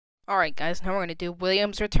Alright guys, now we're gonna do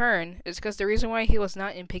William's return. It's because the reason why he was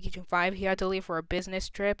not in Piggy 5, he had to leave for a business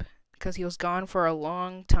trip because he was gone for a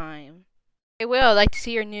long time. Hey Will, I'd like to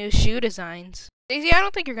see your new shoe designs. Daisy, I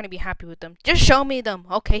don't think you're gonna be happy with them. Just show me them.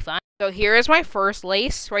 Okay, fine. So here is my first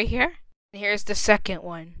lace right here. And here's the second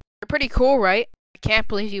one. They're pretty cool, right? I can't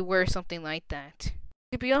believe you wear something like that.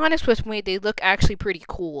 To be honest with me, they look actually pretty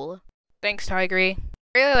cool. Thanks, Tigray.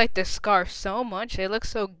 I really like this scarf so much. It looks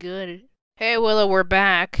so good. Hey Willow, we're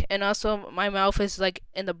back. And also, my mouth is like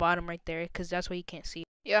in the bottom right there, because that's why you can't see.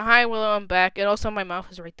 Yeah, hi Willow, I'm back. And also, my mouth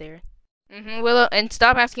is right there. Willow, and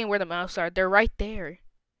stop asking where the mouths are. They're right there.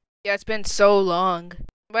 Yeah, it's been so long.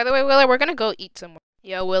 By the way, Willow, we're gonna go eat somewhere.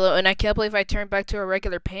 Yeah, Willow, and I can't believe I turned back to a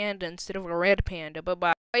regular panda instead of a red panda.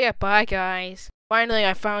 Bye-bye. Oh yeah, bye guys. Finally,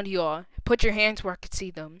 I found you all. Put your hands where I could see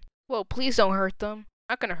them. Whoa, please don't hurt them.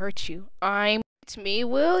 I'm not gonna hurt you. It's me,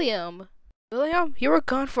 William. William, you were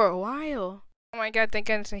gone for a while. Oh my god, thank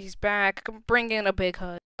goodness he's back. Bring in a big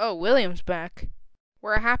hug. Oh, William's back.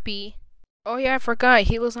 We're happy. Oh yeah, I forgot.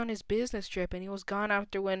 He was on his business trip and he was gone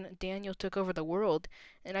after when Daniel took over the world.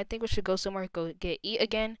 And I think we should go somewhere go eat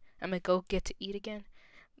again. I'm gonna go get to eat again.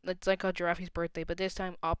 It's like on Giraffe's birthday, but this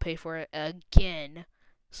time I'll pay for it again.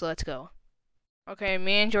 So let's go. Okay,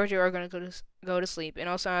 me and Georgia are gonna go to sleep, and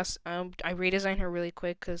also I redesigned her really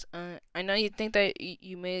quick because I know you think that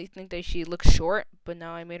you may think that she looks short, but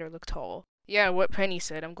now I made her look tall. Yeah, what Penny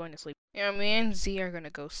said. I'm going to sleep. Yeah, me and Z are gonna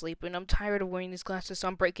go sleep, and I'm tired of wearing these glasses, so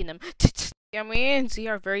I'm breaking them. Yeah, me and Z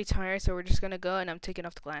are very tired, so we're just gonna go, and I'm taking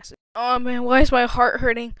off the glasses. Oh man, why is my heart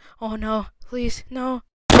hurting? Oh no, please no.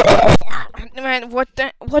 Man, what's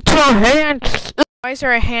your hand? Why is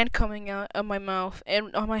there a hand coming out of my mouth?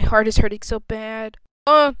 And my heart is hurting so bad.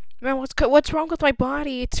 Oh, man, what's wrong with my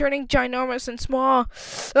body? It's turning ginormous and small.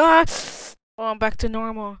 Ah! Oh, I'm back to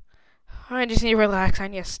normal. I just need to relax. I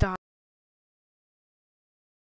need to stop.